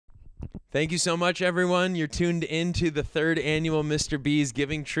Thank you so much, everyone. You're tuned into the 3rd annual Mr. B's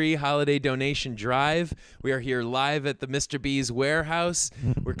Giving Tree Holiday Donation Drive. We are here live at the Mr. B's warehouse.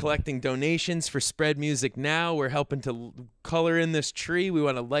 We're collecting donations for Spread Music Now. We're helping to color in this tree. We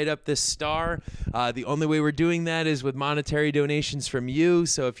want to light up this star. The only way we're doing that is with monetary donations from you.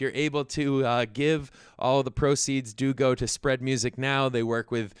 So if you're able to give, all the proceeds do go to Spread Music Now. They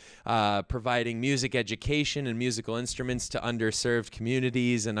work with providing music education and musical instruments to underserved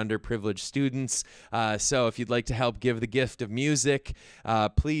communities and underprivileged students. So if you'd like to help give the gift of music,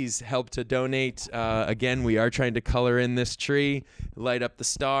 please help to donate. Again, we are trying to color in this tree, light up the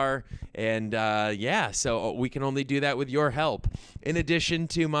star, and yeah, so we can only do that with your help. In addition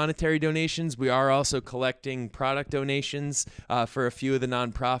to monetary donations, we are also collecting product donations for a few of the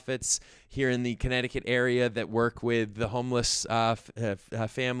nonprofits here in the Connecticut area that work with the homeless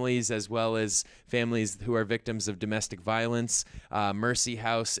families, as well as families who are victims of domestic violence. Mercy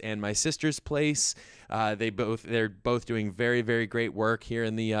House and My Sister's Place. They're both doing very, very great work here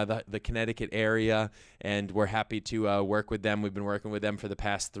in the Connecticut area, and we're happy to work with them. We've been working with them for the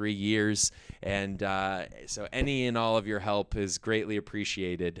past 3 years, and so any and all of your help is greatly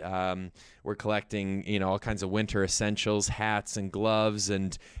appreciated. We're collecting, all kinds of winter essentials, hats and gloves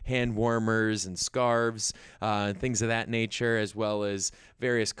and hand warmers and scarves, and things of that nature, as well as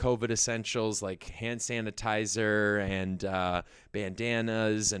various COVID essentials like hand sanitizer and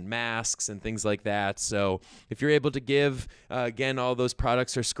bandanas and masks and things like that. So if you're able to give, again, all those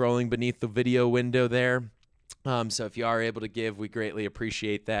products are scrolling beneath the video window there. So if you are able to give, we greatly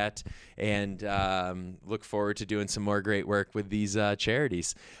appreciate that, and look forward to doing some more great work with these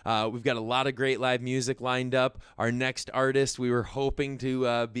charities. We've got a lot of great live music lined up. Our next artist, we were hoping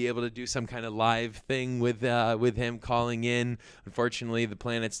to be able to do some kind of live thing with him calling in. Unfortunately, the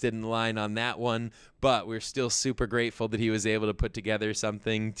planets didn't align on that one, but we're still super grateful that he was able to put together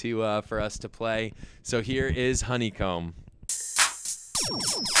something to for us to play. So here is Honeycomb.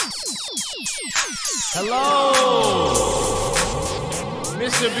 Hello,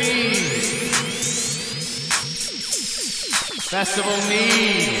 Mr. B. Festival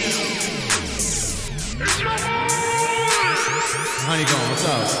Needs. Honeycomb, what's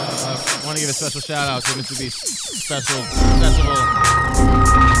up? I want to give a special shout out to Mr. B's Festival.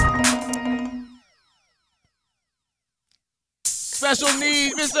 Special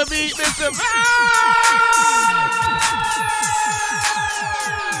Needs, Mr. B, Mr. B.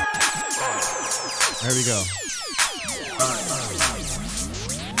 There we go.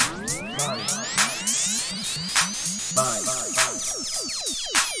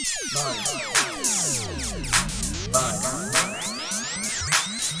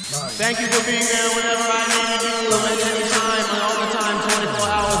 Thank you for being there whenever I needed you, at any time, and all the time, 24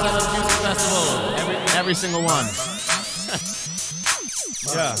 hours at a music festival. Every single one.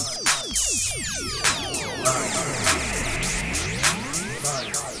 Yeah.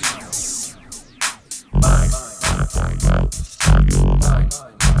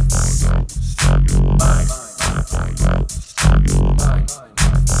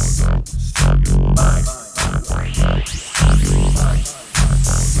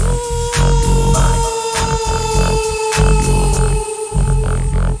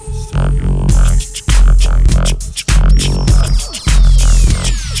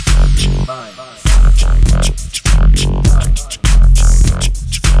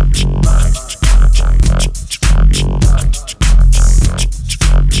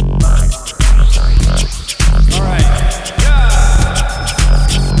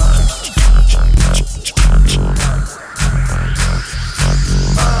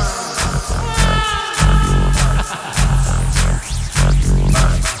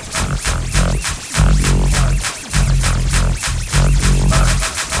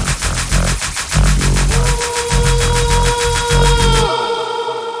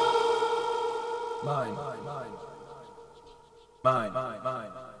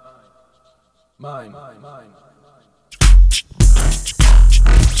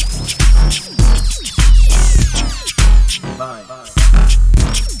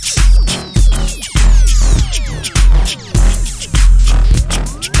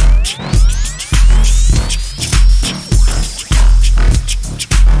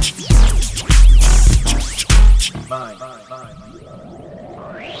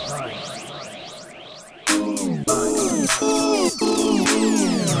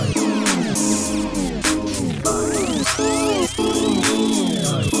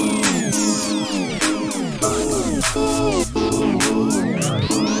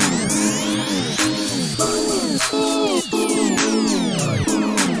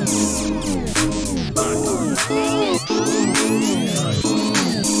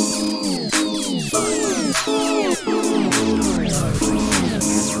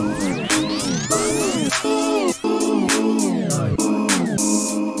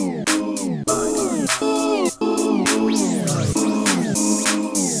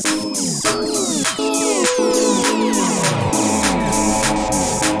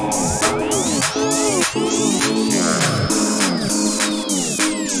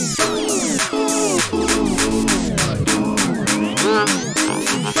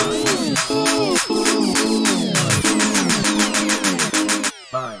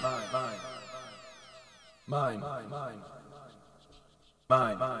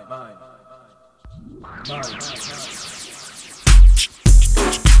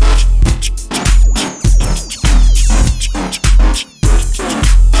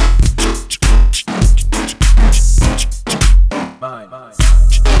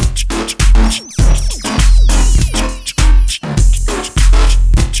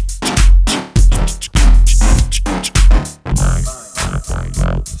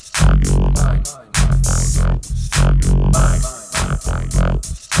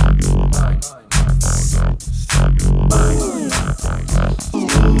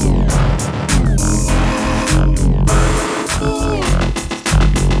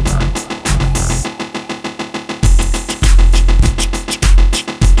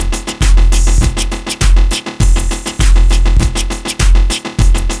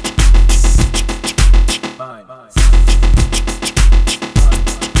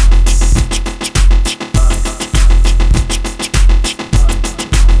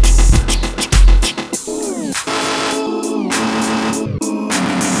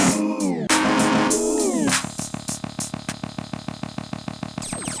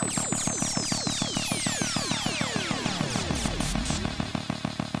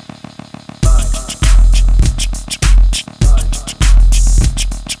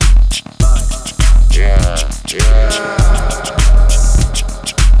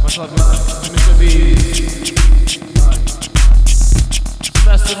 Much love, Mr. B.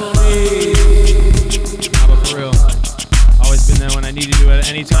 Festival Eve. Nah, but for real, always been there when I needed you at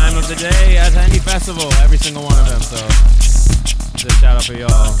any time of the day, at any festival, every single one of them. So, just a shout out for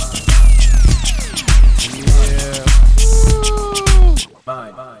y'all. Yeah.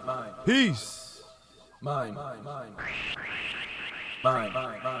 Mine. Peace. Mine.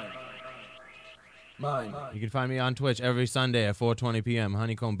 You can find me on Twitch every Sunday at 4:20 p.m.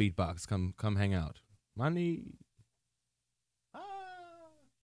 Honeycomb Beatbox. Come hang out. Money.